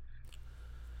it.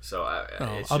 So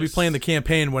I'll be playing the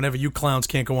campaign whenever you clowns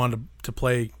can't go on to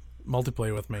play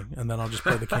multiplayer with me, and then I'll just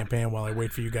play the campaign while I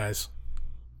wait for you guys.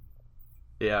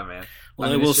 Yeah, man.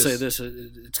 Well, I will say this: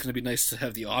 it's going to be nice to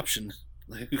have the option,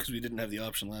 because we didn't have the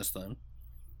option last time.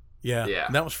 Yeah,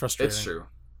 that was frustrating. It's true,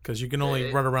 because you can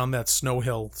only run around that snow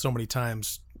hill so many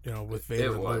times, you know, with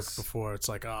Vader and Luke before. It's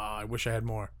like, I wish I had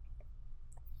more.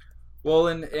 Well,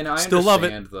 and I still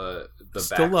understand the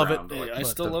still background, love it. I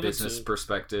still love the business it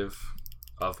perspective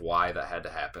of why that had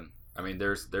to happen. I mean,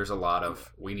 there's a lot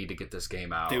of, we need to get this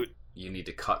game out. You need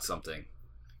to cut something.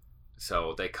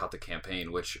 So they cut the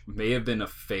campaign, which may have been a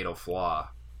fatal flaw,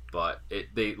 but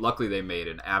luckily they made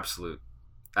an absolutely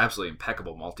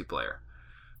impeccable multiplayer.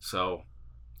 So,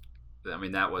 I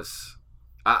mean, that was,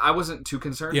 I wasn't too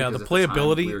concerned. Yeah, the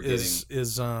playability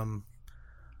is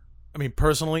I mean,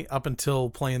 personally, up until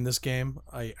playing this game,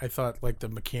 I thought like the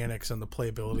mechanics and the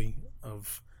playability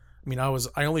of, I mean,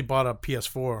 I only bought a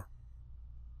PS4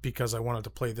 because I wanted to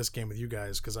play this game with you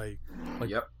guys, because I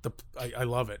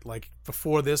love it. Like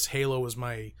before this, Halo was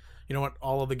my, you know what,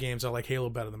 all of the games I like Halo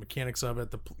better. The mechanics of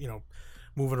it,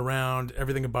 moving around,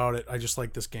 everything about it, I just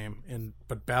like this game.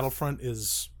 But Battlefront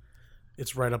it's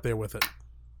right up there with it.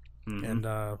 Mm-hmm.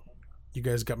 And you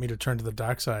guys got me to turn to the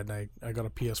dark side, and I got a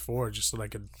PS4 just so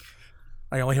that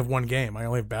I only have one game. I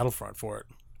only have Battlefront for it.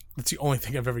 That's the only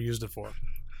thing I've ever used it for.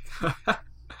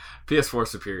 PS4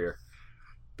 superior.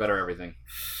 Better everything.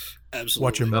 Absolutely.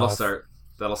 Watch your mouth.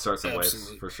 That'll start some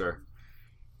waves for sure.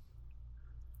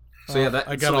 So yeah, that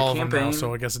I got so the all of them now, campaign.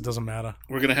 so I guess it doesn't matter.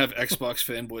 We're gonna have Xbox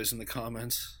fanboys in the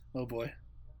comments. Oh boy.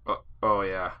 Oh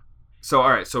yeah. So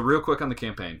all right. So real quick on the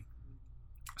campaign.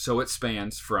 So it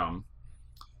spans from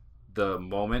the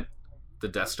moment the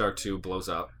Death Star 2 blows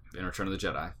up in Return of the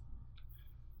Jedi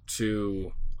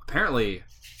to apparently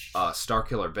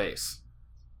Starkiller Base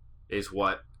is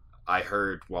what I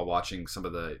heard while watching some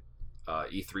of the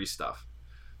E3 stuff.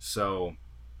 So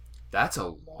that's a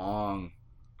long.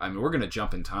 I mean, we're gonna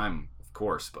jump in time, of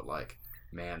course, but like,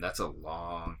 man, that's a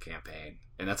long campaign,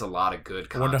 and that's a lot of good I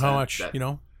content. wonder how much, that, you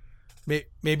know.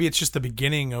 Maybe it's just the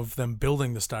beginning of them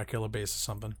building the Starkiller Base or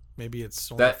something. Maybe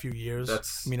it's only a few years.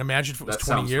 I mean, imagine if it was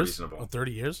 20 years reasonable. or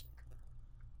 30 years.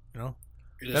 You know,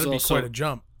 It that'd is be also, quite a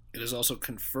jump. It is also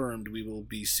confirmed we will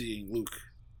be seeing Luke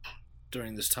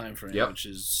during this time frame, Yep. which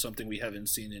is something we haven't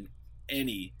seen in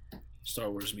any Star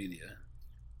Wars media.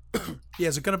 Yeah,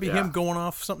 is it going to be him going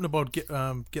off something about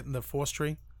getting the Force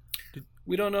tree?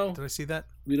 We don't know. Did I see that?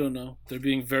 We don't know. They're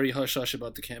being very hush-hush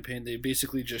about the campaign. They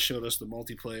basically just showed us the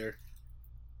multiplayer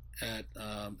at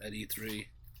E3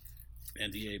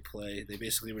 and EA Play. They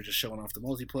basically were just showing off the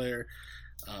multiplayer.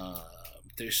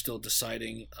 They're still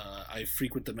deciding. I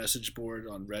frequent the message board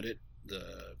on Reddit.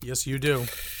 Yes, you do.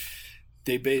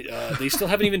 They still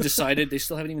haven't even decided. They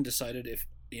still haven't even decided if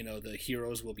the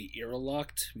heroes will be era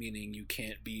locked, meaning you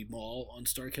can't be Maul on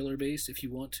Starkiller Base if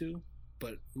you want to.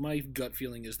 But my gut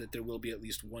feeling is that there will be at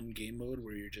least one game mode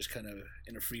where you're just kind of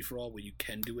in a free-for-all where you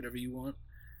can do whatever you want.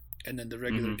 And then the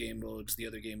regular game modes, the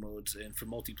other game modes, and for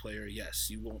multiplayer, yes,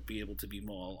 you won't be able to be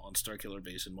Maul on Starkiller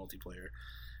Base in multiplayer.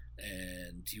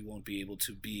 And you won't be able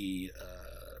to be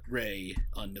Rey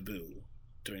on Naboo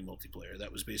during multiplayer.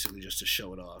 That was basically just to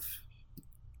show it off.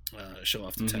 Show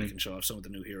off the tech and show off some of the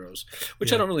new heroes.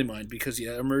 Which I don't really mind because,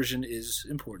 immersion is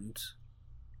important.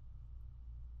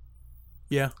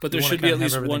 Yeah, but there should be at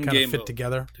least one game fit mode.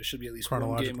 together. There should be at least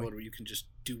one game mode where you can just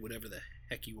do whatever the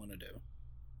heck you want to do.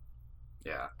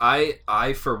 Yeah,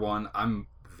 I for one, I'm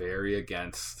very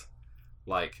against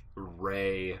like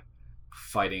Rey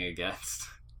fighting against,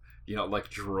 like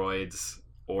droids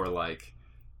or like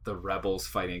the rebels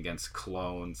fighting against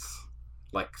clones,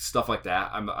 like stuff like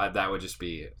that. That would just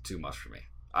be too much for me.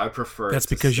 I would prefer. That's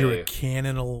because you're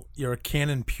a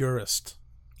canon purist.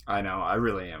 I know, I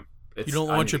really am. You don't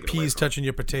want your peas touching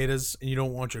your potatoes, and you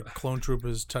don't want your clone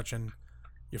troopers touching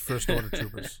your First Order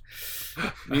troopers.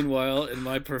 Meanwhile, in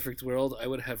my perfect world, I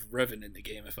would have Revan in the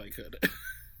game if I could.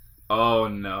 Oh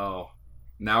no!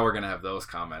 Now we're gonna have those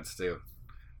comments too.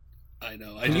 I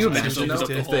know. Can you imagine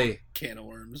if they can of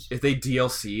worms? If they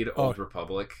DLC'd Old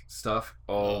Republic stuff?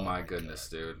 Oh my goodness,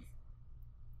 dude!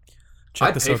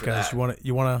 Check this out, guys.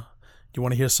 You want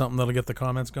to hear something that'll get the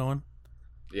comments going?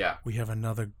 Yeah. We have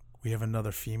another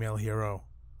female hero.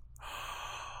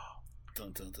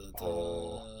 Dun, dun, dun, dun.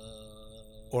 Oh.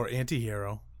 Or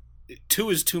anti-hero. 2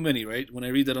 is too many, right? When I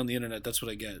read that on the internet, that's what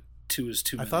I get. 2 is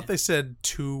too many. I thought they said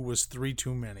 2 was 3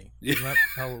 too many. Isn't that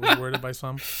how it was worded by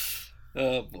some?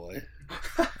 Oh, boy.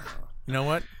 You know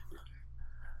what?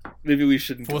 Maybe we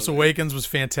shouldn't. Force Awakens was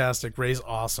fantastic. Rey's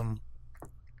awesome.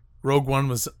 Rogue One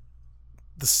was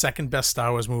the second best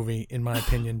Star Wars movie, in my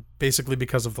opinion, basically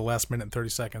because of the last minute and 30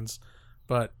 seconds.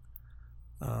 But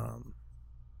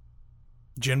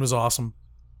Jyn was awesome.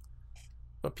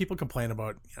 But people complain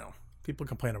about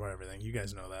everything. You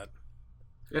guys know that.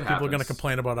 People are going to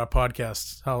complain about our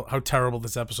podcast, how terrible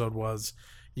this episode was.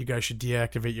 You guys should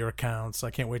deactivate your accounts.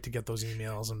 I can't wait to get those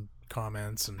emails and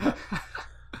comments. And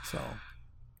so,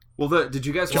 well, did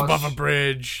you guys jump off a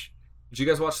bridge? Did you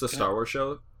guys watch the Star Wars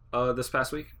show this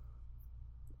past week?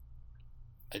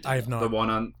 I have not. The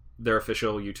one on their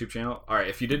official YouTube channel. All right,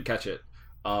 if you didn't catch it,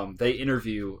 they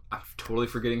interview. I'm totally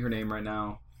forgetting her name right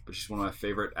now, but she's one of my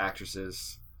favorite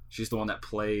actresses. She's the one that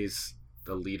plays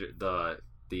the leader,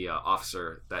 the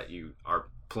officer that you are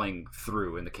playing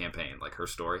through in the campaign, like her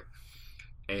story.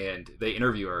 And they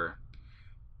interview her,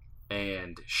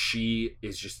 and she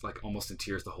is just like almost in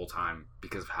tears the whole time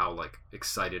because of how like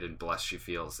excited and blessed she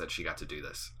feels that she got to do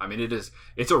this. I mean,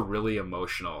 it's a really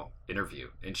emotional interview,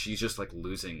 and she's just like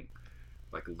losing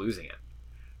it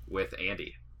with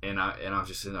Andy. And I was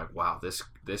just sitting like, wow,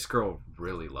 this girl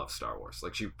really loves Star Wars.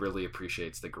 Like, she really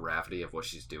appreciates the gravity of what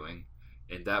she's doing,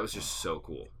 and that was just so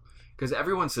cool. Because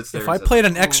everyone sits there. If I played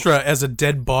an extra as a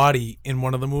dead body in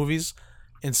one of the movies,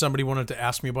 and somebody wanted to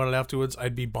ask me about it afterwards,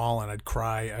 I'd be bawling. I'd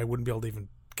cry. I wouldn't be able to even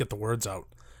get the words out.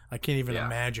 I can't even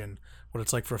imagine what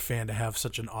it's like for a fan to have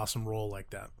such an awesome role like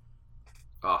that.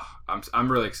 Oh,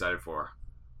 I'm really excited for her.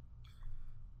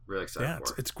 Really excited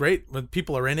for her. It's great when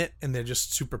people are in it and they're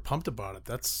just super pumped about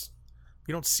it.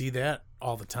 You don't see that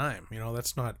all the time.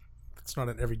 That's not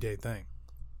an everyday thing.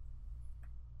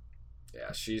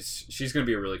 Yeah, she's going to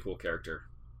be a really cool character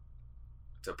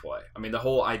to play. I mean, the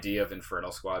whole idea of Inferno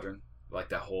Squadron, like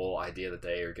that whole idea that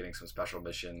they are getting some special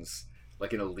missions,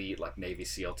 like an elite, like Navy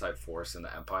SEAL type force in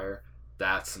the Empire,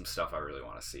 that's some stuff I really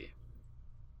want to see.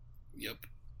 Yep.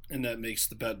 And that makes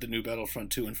the new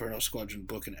Battlefront 2 Inferno Squadron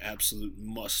book an absolute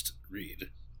must read.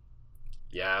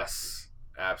 Yes,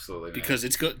 absolutely. Man. Because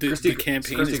it's good. The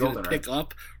campaign is going to pick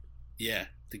up. Yeah,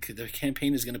 the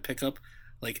campaign is going to pick up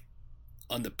like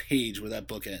on the page where that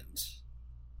book ends.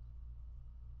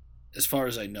 As far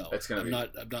as I know,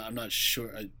 I'm not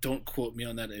sure. Don't quote me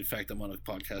on that. In fact, I'm on a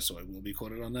podcast, so I will be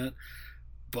quoted on that.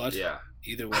 But yeah,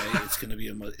 either way, it's going to be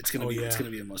it's going to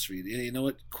be a must read. You know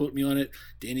what? Quote me on it.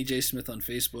 Danny J. Smith on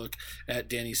Facebook, at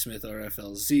Danny Smith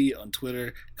RFLZ on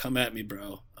Twitter. Come at me,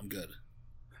 bro. I'm good.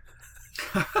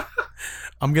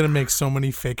 I'm gonna make so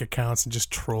many fake accounts and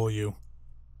just troll you.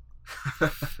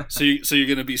 So you're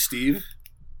gonna be Steve?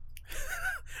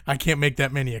 I can't make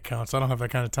that many accounts. I don't have that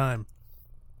kind of time.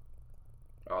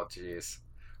 Oh, jeez.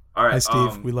 All right, hi,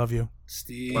 Steve. We love you.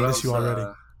 Steve, we miss you already.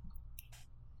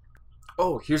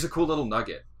 Oh, here's a cool little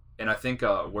nugget, and I think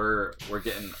we're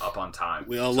getting up on time.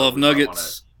 We all love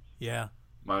nuggets.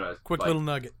 Quick little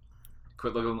nugget.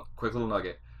 Quick little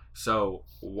nugget. So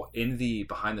in the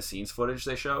behind the scenes footage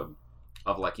they showed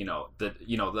of like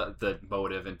the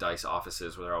Motive and DICE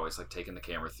offices where they're always like taking the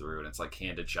camera through and it's like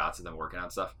candid shots of them working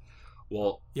on stuff.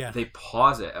 Well, they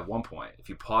pause it at one point. If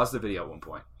you pause the video at one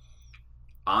point,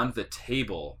 on the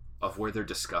table of where they're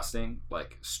discussing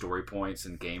like story points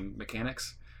and game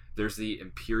mechanics, there's the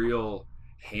Imperial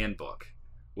Handbook,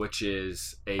 which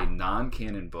is a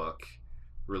non-canon book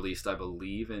released, I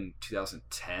believe, in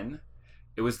 2010.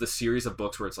 It was the series of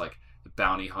books where it's like the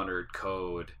Bounty Hunter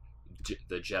Code,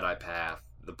 the Jedi Path,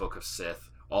 the Book of Sith,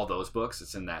 all those books.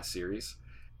 It's in that series.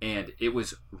 And it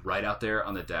was right out there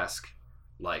on the desk,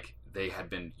 like they had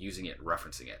been using it,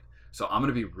 referencing it. So I'm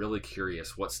going to be really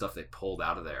curious what stuff they pulled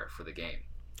out of there for the game.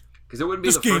 Because it wouldn't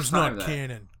be the first time that... This game's not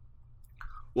canon.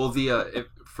 Well,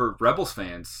 for Rebels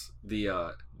fans,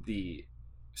 the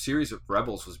series of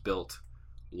Rebels was built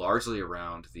largely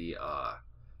around the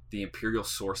Imperial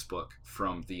source book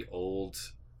from the old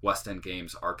West End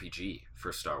Games RPG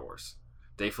for Star Wars.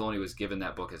 Dave Filoni was given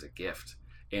that book as a gift,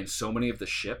 and so many of the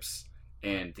ships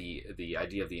and the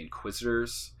idea of the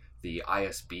Inquisitors, the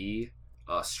ISB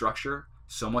structure,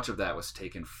 so much of that was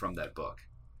taken from that book.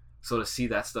 So to see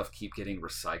that stuff keep getting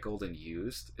recycled and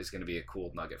used is going to be a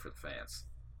cool nugget for the fans.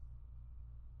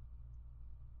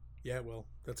 Yeah, well,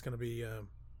 that's going to be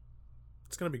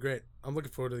it's going to be great. I'm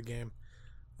looking forward to the game.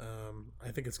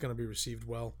 I think it's going to be received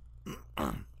well.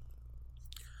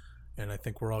 And I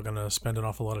think we're all going to spend an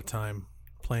awful lot of time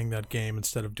playing that game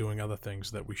instead of doing other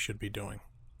things that we should be doing.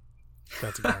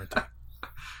 That's a guarantee.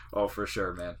 Oh, for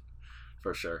sure, man.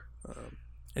 For sure.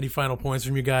 Any final points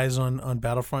from you guys on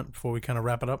Battlefront before we kind of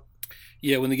wrap it up?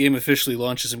 Yeah, when the game officially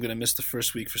launches, I'm going to miss the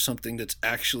first week for something that's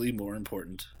actually more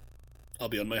important. I'll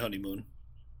be on my honeymoon.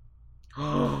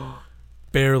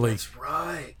 Barely.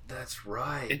 That's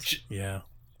right. It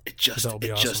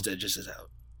just edges it out.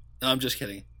 No, I'm just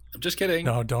kidding.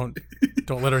 No, don't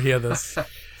let her hear this.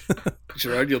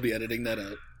 Gerard, you'll be editing that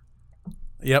out.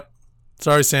 Yep.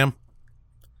 Sorry, Sam.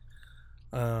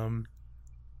 All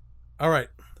right.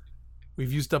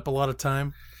 We've used up a lot of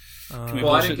time. Well,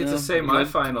 I didn't get to say my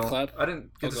final. I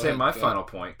didn't get to say my final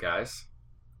point, guys.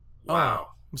 Wow.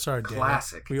 Oh, I'm sorry, Dan.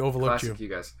 Classic. We overlooked you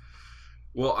guys.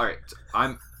 Well, all right.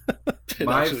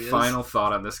 My final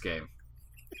thought on this game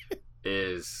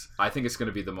is I think it's going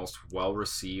to be the most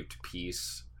well-received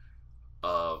piece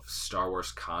of Star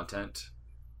Wars content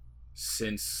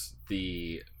since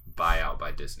the buyout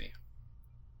by Disney.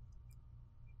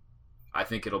 I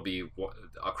think it'll be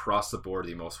across the board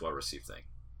the most well-received thing.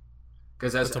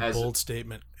 Because that's a bold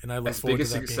statement, and I look forward to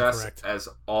that being correct. As big a success as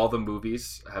all the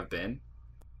movies have been,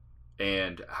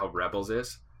 and how Rebels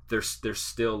is, there's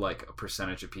still like a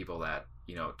percentage of people that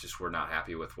just were not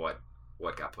happy with what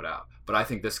got put out. But I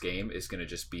think this game is going to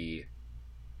just be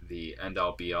the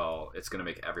end-all be-all. It's going to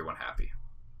make everyone happy,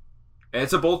 and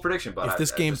it's a bold prediction. But if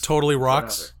this game totally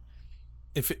rocks,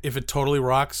 if it totally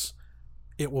rocks,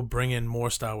 it will bring in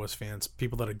more Star Wars fans,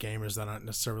 people that are gamers that aren't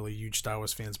necessarily huge Star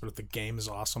Wars fans. But if the game is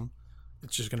awesome,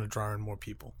 it's just going to draw in more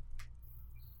people.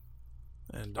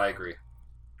 And I agree.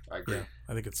 Yeah,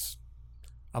 I think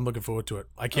I'm looking forward to it.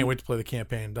 I can't wait to play the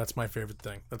campaign. That's my favorite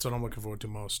thing. That's what I'm looking forward to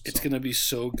most. It's going to be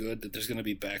so good that there's going to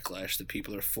be backlash that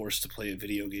people are forced to play a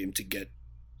video game to get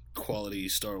quality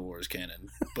Star Wars canon.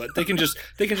 But they can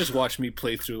just watch me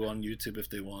play through on YouTube if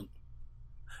they want.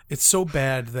 It's so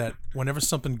bad that whenever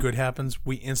something good happens,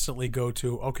 we instantly go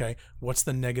to, okay, what's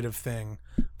the negative thing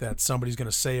that somebody's going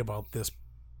to say about this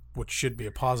what should be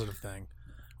a positive thing.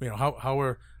 You know, how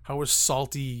are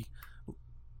salty,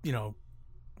 you know,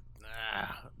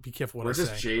 be careful what I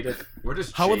say. We're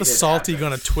just how are the jaded salty admins.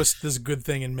 going to twist this good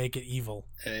thing and make it evil?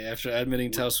 Hey, after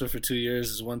admitting Tau Swift for 2 years,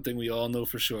 is one thing we all know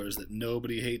for sure is that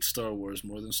nobody hates Star Wars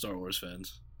more than Star Wars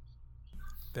fans.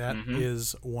 That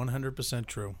is 100%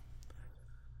 true.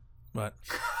 But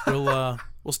we'll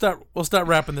start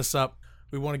wrapping this up.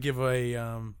 We want to give a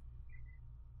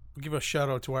shout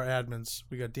out to our admins.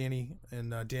 We got Danny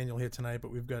and Daniel here tonight,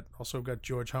 but we've also got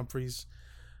George Humphreys,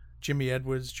 Jimmy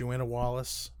Edwards, Joanna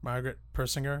Wallace, Margaret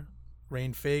Persinger,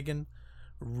 Rain Fagan,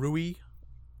 Rui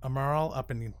Amaral up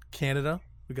in Canada.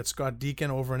 We got Scott Deacon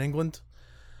over in England,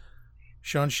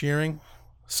 Sean Shearing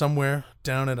somewhere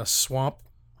down in a swamp,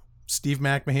 Steve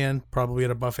McMahon probably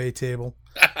at a buffet table,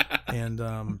 and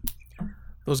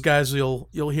those guys you'll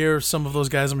hear some of those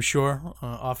guys, I'm sure,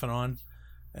 off and on,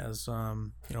 as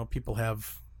you know, people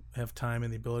have time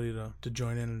and the ability to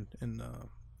join in and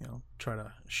you know, try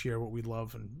to share what we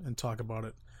love and talk about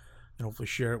it, and hopefully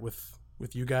share it with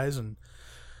you guys, and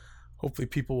hopefully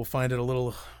people will find it a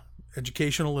little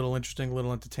educational, a little interesting, a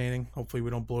little entertaining. Hopefully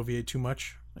we don't bloviate too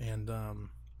much. And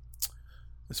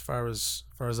as far as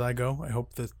I go, I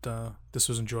hope that this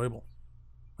was enjoyable.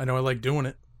 I know I like doing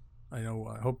it. I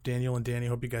hope Daniel and Danny,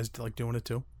 hope you guys like doing it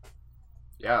too.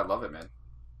 Yeah, I love it, man.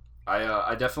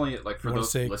 I definitely, like, for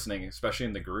those say, listening, especially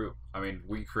in the group, I mean,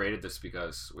 we created this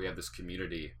because we have this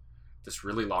community, this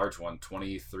really large one,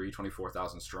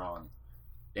 24,000 strong,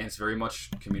 and it's very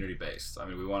much community based. I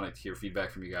mean, we want to hear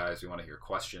feedback from you guys. We want to hear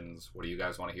questions. What do you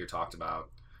guys want to hear talked about?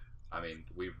 I mean,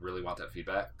 we really want that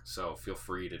feedback, so feel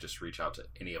free to just reach out to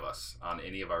any of us on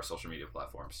any of our social media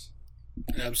platforms.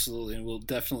 Absolutely, and we'll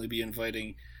definitely be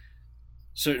inviting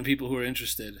certain people who are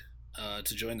interested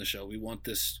to join the show. We want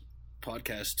this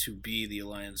podcast to be the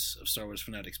Alliance of Star Wars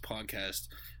Fanatics podcast,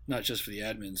 not just for the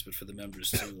admins, but for the members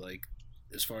too. Like,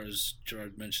 as far as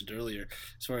Gerard mentioned earlier,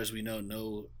 as far as we know,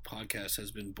 no podcast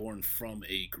has been born from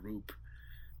a group.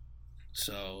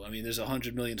 So, I mean, there's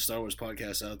 100 million Star Wars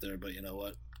podcasts out there, but you know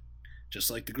what? Just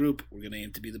like the group, we're going to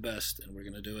aim to be the best, and we're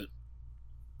going to do it.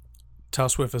 Tau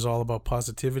Swift is all about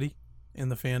positivity in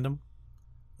the fandom.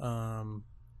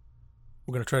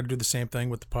 We're going to try to do the same thing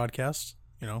with the podcast.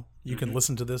 You know, you can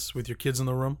listen to this with your kids in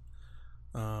the room.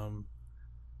 I'm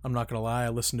not going to lie. I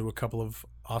listen to a couple of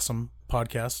awesome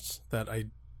podcasts that I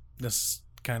just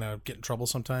kind of get in trouble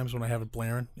sometimes when I have it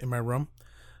blaring in my room.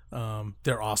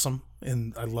 They're awesome,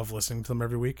 and I love listening to them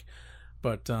every week.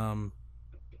 But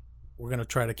we're going to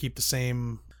try to keep the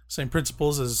same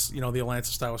principles as, you know, the Alliance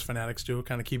of Star Wars Fanatics do.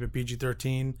 Kind of keep it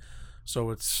PG-13,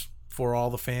 so it's for all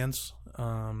the fans,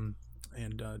 and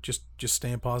just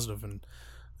staying positive and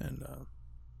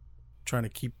trying to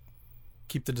keep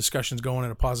the discussions going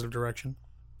in a positive direction,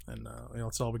 and you know,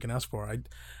 that's all we can ask for.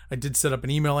 I did set up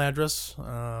an email address.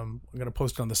 I'm going to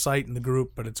post it on the site in the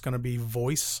group, but it's going to be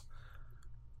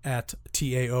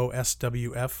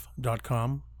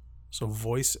voice@taoswf.com. So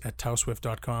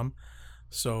voice@taoswift.com.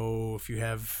 So if you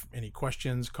have any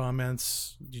questions,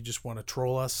 comments, you just want to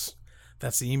troll us,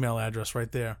 that's the email address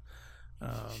right there.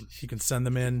 You can send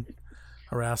them in,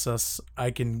 harass us.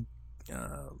 I can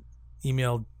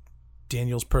email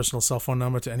Daniel's personal cell phone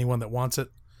number to anyone that wants it,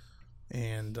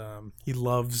 and he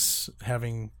loves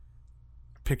having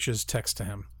pictures text to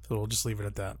him, so we'll just leave it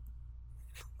at that.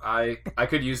 I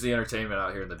could use the entertainment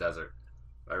out here in the desert.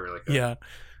 I really could. Yeah,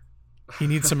 he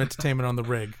needs some entertainment on the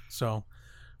rig, so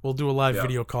we'll do a live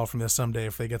video call from this someday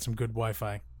if they get some good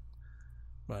Wi-Fi.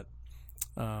 But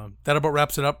that about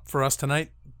wraps it up for us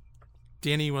tonight.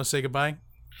 Danny, you want to say goodbye?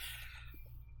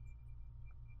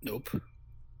 Nope.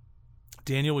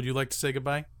 Daniel, would you like to say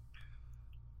goodbye?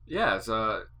 Yeah,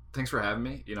 thanks for having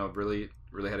me. You know, really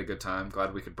had a good time.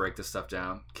 Glad we could break this stuff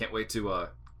down. Can't wait to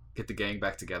get the gang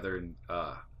back together and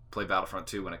play Battlefront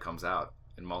 2 when it comes out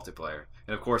in multiplayer.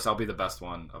 And of course, I'll be the best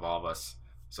one of all of us,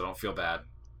 so don't feel bad,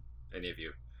 any of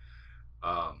you.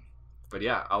 But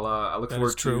yeah, I look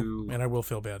forward to, and I will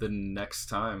feel bad, the next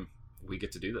time we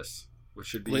get to do this, which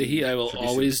should be. Leahy, I will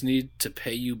always need to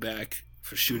pay you back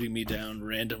for shooting me down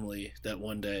randomly that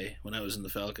one day when I was in the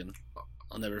Falcon.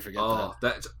 I'll never forget that.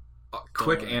 That's a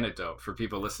quick anecdote for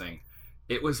people listening.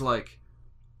 It was like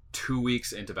 2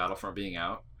 weeks into Battlefront being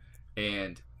out,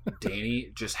 and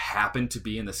Danny just happened to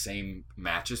be in the same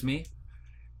match as me,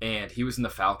 and he was in the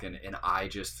Falcon, and I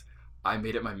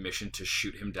made it my mission to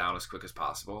shoot him down as quick as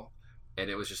possible, and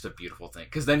it was just a beautiful thing.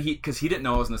 Because he didn't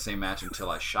know I was in the same match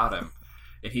until I shot him,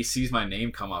 and he sees my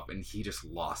name come up, and he just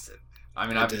lost it. I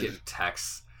mean, I've been getting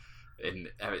texts, and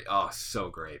so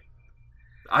great.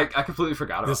 I completely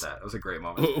forgot about that. It was a great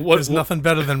moment. There's nothing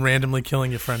better than randomly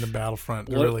killing your friend in Battlefront.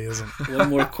 There really isn't. One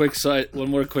more quick side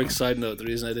note. The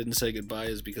reason I didn't say goodbye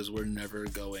is because we're never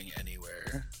going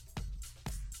anywhere.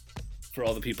 For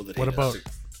all the people that hate us.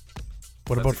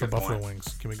 What about for good buffalo point.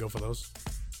 wings? Can we go for those?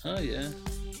 Oh yeah.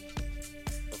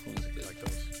 Buffalo wings are good. I like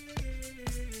those.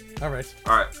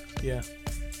 All right. Yeah.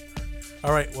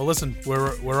 All right. Well, listen,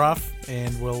 we're off,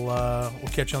 and we'll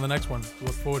catch you on the next one.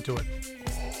 Look forward to it.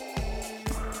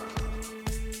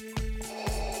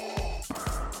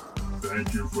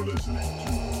 Thank you for listening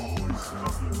to The Voice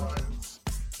of the Alliance.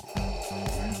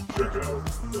 Please check out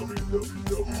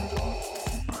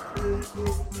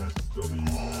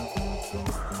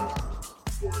www.paoswf.com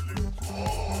for a link to all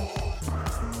of our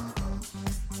social media.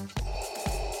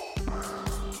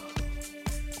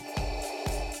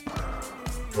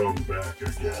 Come back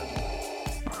again.